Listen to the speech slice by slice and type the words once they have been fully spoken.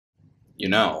You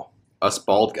know, us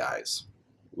bald guys,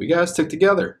 we gotta stick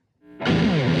together.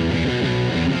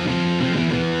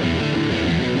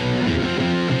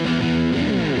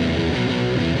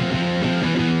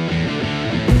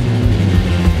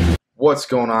 What's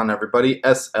going on, everybody?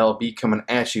 S.L.B coming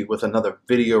at you with another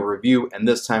video review, and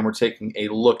this time we're taking a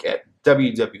look at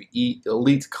WWE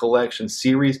Elite Collection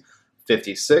Series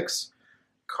 56,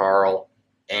 Karl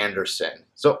Anderson.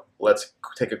 So let's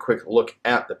take a quick look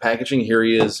at the packaging. Here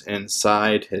he is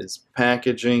inside his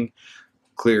packaging.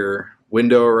 Clear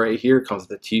window right here, comes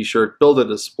with a t-shirt, build a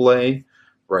display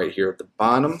right here at the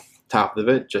bottom. Top of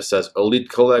it just says Elite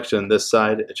Collection. This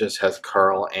side it just has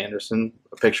Karl Anderson,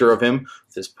 a picture of him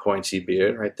with his pointy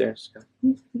beard right there.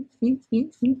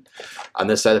 On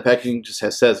this side of the packaging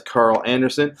just says Karl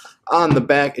Anderson. On the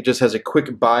back it just has a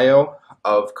quick bio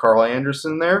of Karl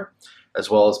Anderson there, as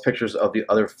well as pictures of the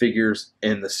other figures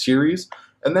in the series.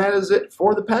 And that is it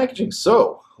for the packaging.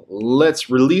 So let's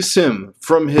release him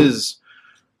from his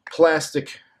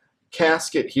plastic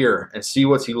casket here and see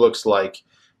what he looks like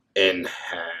in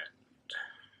hand.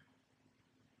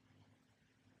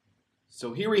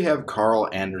 So here we have Karl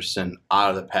Anderson out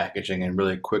of the packaging, and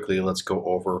really quickly let's go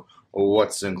over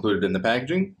what's included in the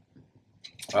packaging.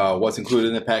 What's included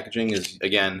in the packaging is,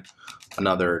 again,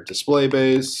 another display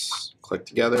base. Click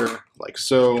together like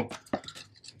so.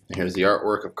 And here's the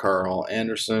artwork of Karl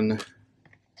Anderson.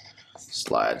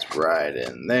 Slides right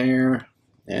in there,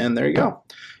 and there you go.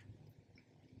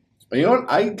 You know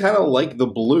what? I kind of like the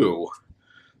blue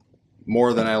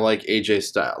more than I like AJ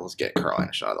Styles. Let's get Karl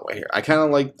Anderson out of the way here.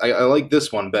 I like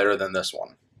this one better than this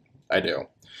one. I do.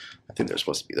 I think they're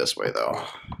supposed to be this way though.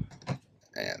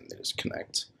 And they just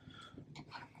connect.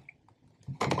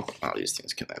 Oh, these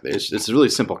things connect. It's a really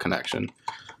simple connection.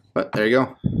 But there you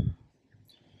go.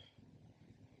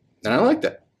 And I like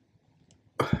that.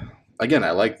 Again,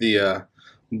 I like the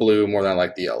blue more than I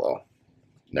like the yellow.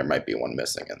 There might be one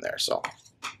missing in there, so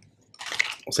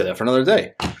we'll say that for another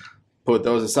day. Put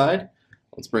those aside.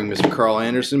 Let's bring Mr. Karl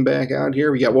Anderson back out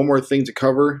here. We got one more thing to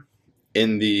cover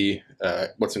in the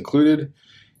what's included.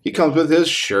 He comes with his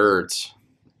shirt.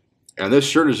 And this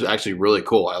shirt is actually really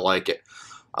cool. I like it.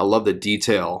 I love the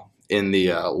detail in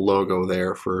the logo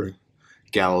there for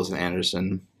Gallows and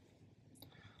Anderson.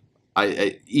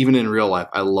 I even in real life,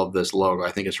 I love this logo.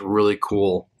 I think it's really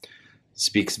cool.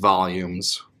 Speaks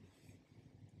volumes.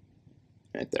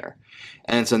 Right there.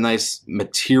 And it's a nice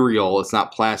material. It's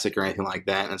not plastic or anything like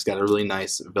that. And it's got a really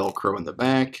nice Velcro in the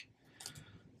back.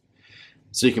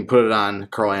 So you can put it on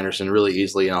Karl Anderson really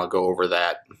easily, and I'll go over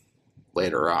that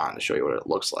later on to show you what it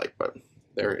looks like. But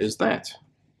there is that.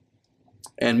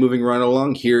 And moving right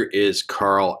along, here is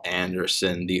Karl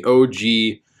Anderson, the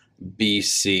OG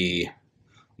BC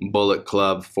Bullet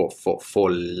Club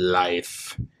for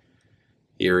life.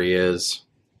 Here he is.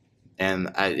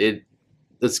 And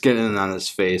let's get in on his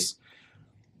face.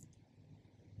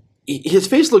 His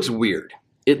face looks weird.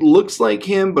 It looks like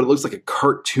him, but it looks like a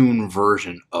cartoon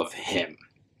version of him.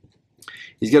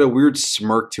 He's got a weird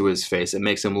smirk to his face. It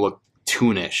makes him look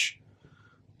toonish.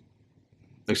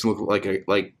 Makes him look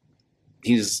like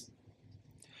he's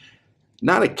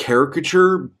not a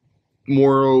caricature,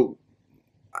 more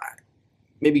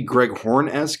maybe Greg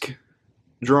Horn-esque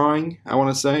drawing, I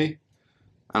want to say.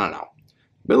 I don't know.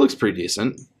 But it looks pretty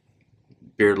decent.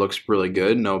 Beard looks really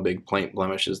good. No big paint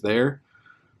blemishes there.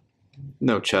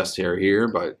 No chest hair here,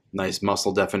 but nice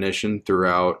muscle definition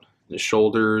throughout the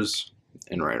shoulders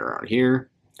and right around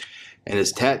here. And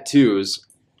his tattoos,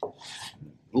 a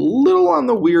little on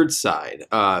the weird side.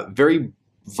 Very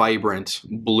vibrant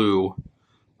blue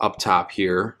up top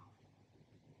here.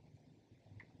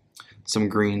 Some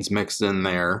greens mixed in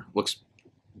there. Looks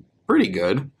pretty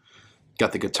good.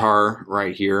 Got the guitar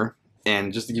right here.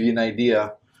 And just to give you an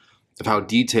idea of how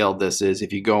detailed this is,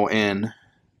 if you go in,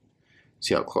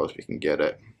 see how close we can get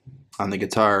it. On the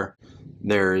guitar,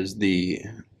 there's the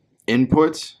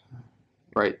input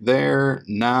right there,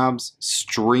 knobs,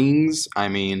 strings,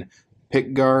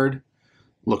 pick guard.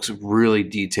 Looks really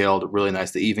detailed, really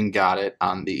nice. They even got it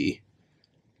on the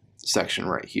section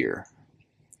right here.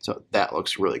 So that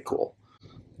looks really cool.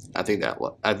 I think that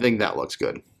looks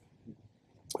good.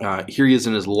 Here he is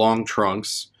in his long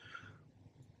trunks.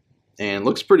 And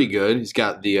looks pretty good. He's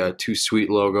got the Too Sweet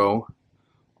logo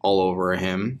all over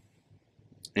him.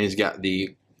 And he's got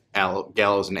the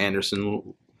Gallows and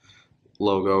Anderson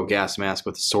logo, gas mask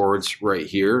with swords right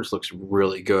here. This looks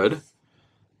really good.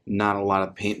 Not a lot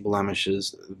of paint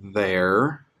blemishes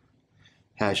there.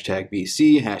 Hashtag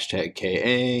BC, hashtag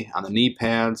KA. On the knee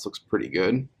pads, looks pretty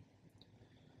good.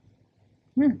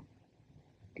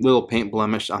 Little paint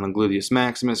blemish on the gluteus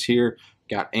maximus here.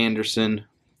 Got Anderson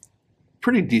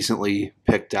pretty decently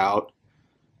picked out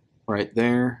right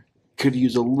there. Could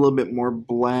use a little bit more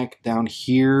black down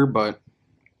here, but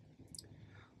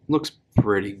looks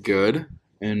pretty good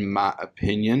in my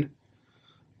opinion.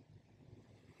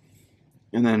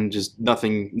 And then just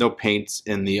nothing, no paints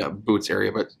in the boots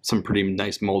area, but some pretty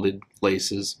nice molded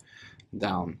laces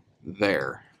down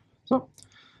there. So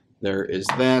there is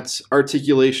that.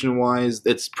 Articulation wise,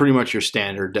 it's pretty much your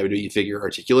standard WWE figure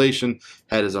articulation.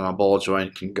 Head is on a ball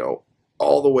joint, can go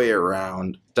all the way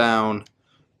around, down,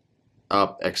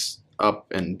 up,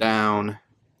 up and down.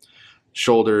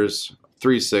 Shoulders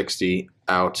 360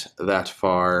 out that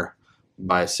far.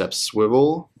 Biceps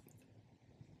swivel,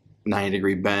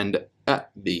 90-degree bend at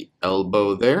the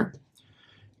elbow there.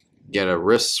 Get a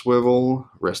wrist swivel,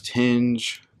 wrist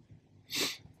hinge,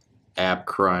 ab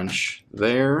crunch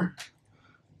there.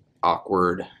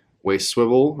 Awkward waist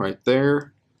swivel right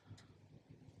there.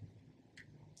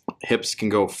 Hips can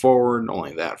go forward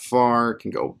only that far,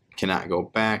 cannot go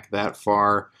back that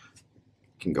far,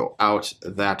 can go out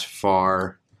that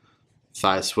far.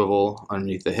 Thigh swivel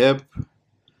underneath the hip.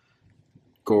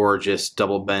 Gorgeous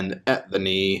double bend at the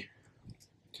knee.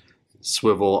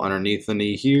 Swivel underneath the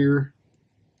knee here.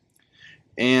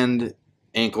 And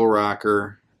ankle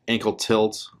rocker, ankle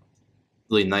tilt,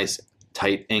 really nice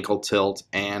tight ankle tilt,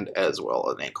 and as well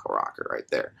an ankle rocker right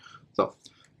there. So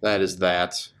that is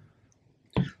that.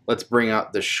 Let's bring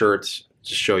out the shirt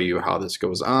to show you how this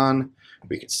goes on.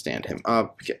 We can stand him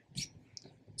up. Okay.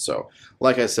 So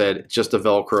like I said, just a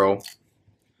Velcro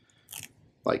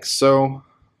like so.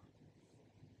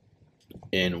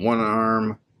 In one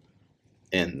arm,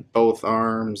 in both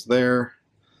arms there.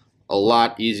 A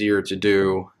lot easier to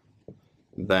do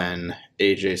than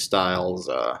AJ Styles'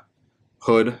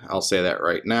 hood. I'll say that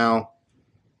right now.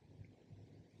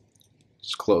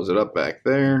 Just close it up back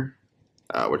there.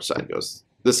 Which side goes?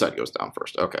 This side goes down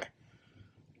first. Okay.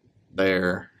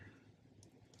 There,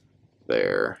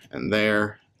 there, and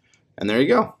there. And there you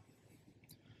go.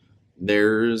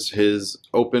 There's his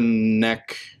open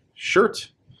neck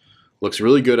shirt. Looks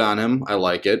really good on him. I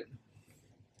like it.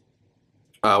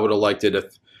 I would have liked it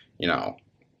if, you know,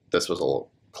 this was a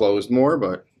little closed more,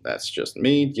 but that's just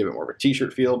me. Give it more of a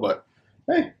t-shirt feel, but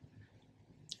hey,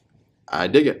 I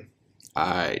dig it.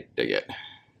 I dig it.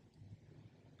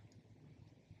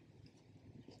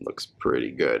 Looks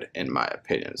pretty good in my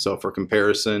opinion. So for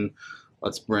comparison,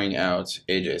 let's bring out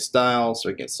AJ Styles so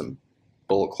we get some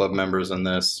Bullet Club members in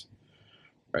this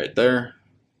right there.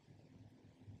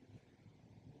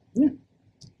 Yeah.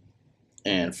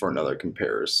 And for another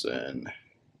comparison,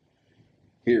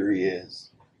 here he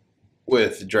is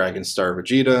with Dragon Star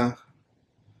Vegeta.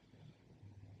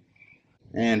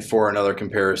 And for another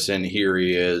comparison, here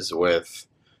he is with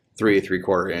 3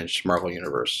 3/4 inch Marvel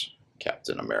Universe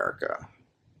Captain America.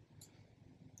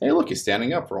 Hey, look, he's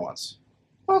standing up for once.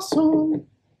 Awesome.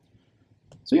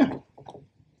 So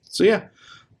yeah.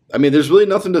 I mean, there's really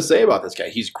nothing to say about this guy.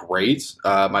 He's great.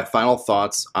 My final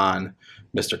thoughts on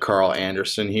Mr. Karl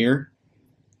Anderson here.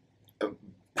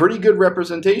 Pretty good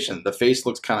representation. The face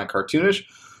looks kind of cartoonish,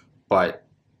 but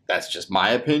that's just my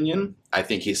opinion. I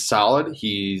think he's solid.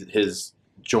 His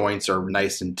joints are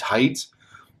nice and tight.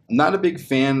 I'm not a big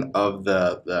fan of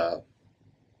the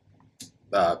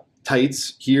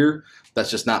tights here. That's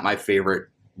just not my favorite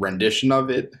rendition of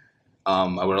it.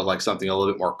 I would have liked something a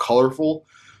little bit more colorful.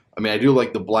 I mean, I do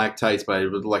like the black tights, but I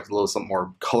would like a little something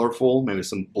more colorful, maybe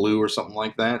some blue or something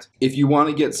like that. If you want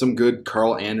to get some good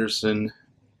Karl Anderson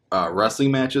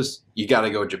wrestling matches, you got to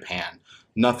go Japan.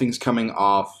 Nothing's coming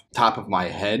off top of my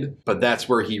head, but that's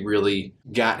where he really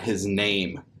got his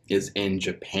name, is in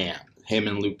Japan. Him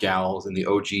and Luke Gallows and the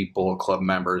OG Bullet Club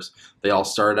members, they all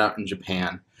started out in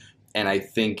Japan, and I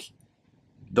think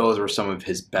those were some of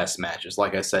his best matches.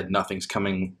 Like I said, nothing's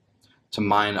coming to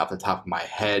mind off the top of my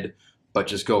head, but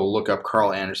just go look up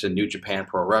Karl Anderson, New Japan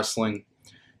Pro Wrestling,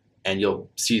 and you'll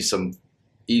see some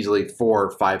easily 4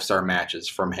 or 5-star matches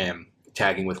from him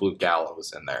tagging with Luke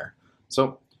Gallows in there.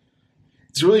 So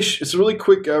it's a really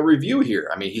quick review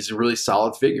here. I mean, he's a really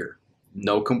solid figure.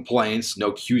 No complaints,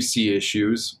 no QC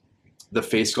issues. The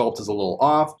face sculpt is a little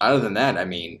off. Other than that, I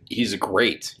mean, he's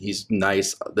great. He's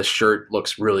nice. The shirt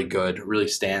looks really good, really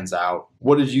stands out.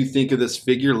 What did you think of this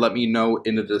figure? Let me know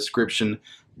in the description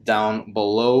down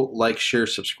below. Like, share,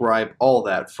 subscribe, all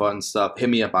that fun stuff. Hit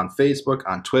me up on Facebook,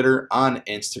 on Twitter, on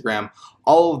Instagram.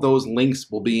 All of those links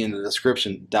will be in the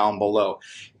description down below.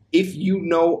 If you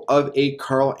know of a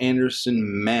Karl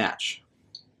Anderson match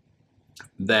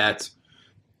that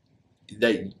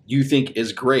you think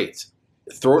is great,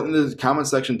 throw it in the comment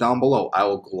section down below. I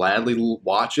will gladly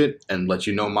watch it and let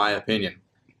you know my opinion.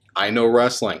 I know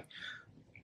wrestling.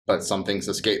 but some things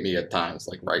escape me at times,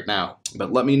 like right now.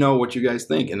 But let me know what you guys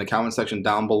think in the comment section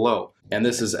down below. And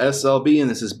this is S.L.B, and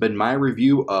this has been my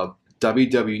review of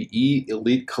WWE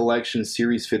Elite Collection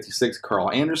Series 56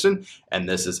 Karl Anderson. And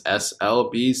this is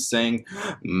S.L.B saying,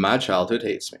 my childhood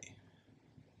hates me.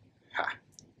 Ha,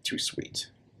 too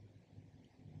sweet.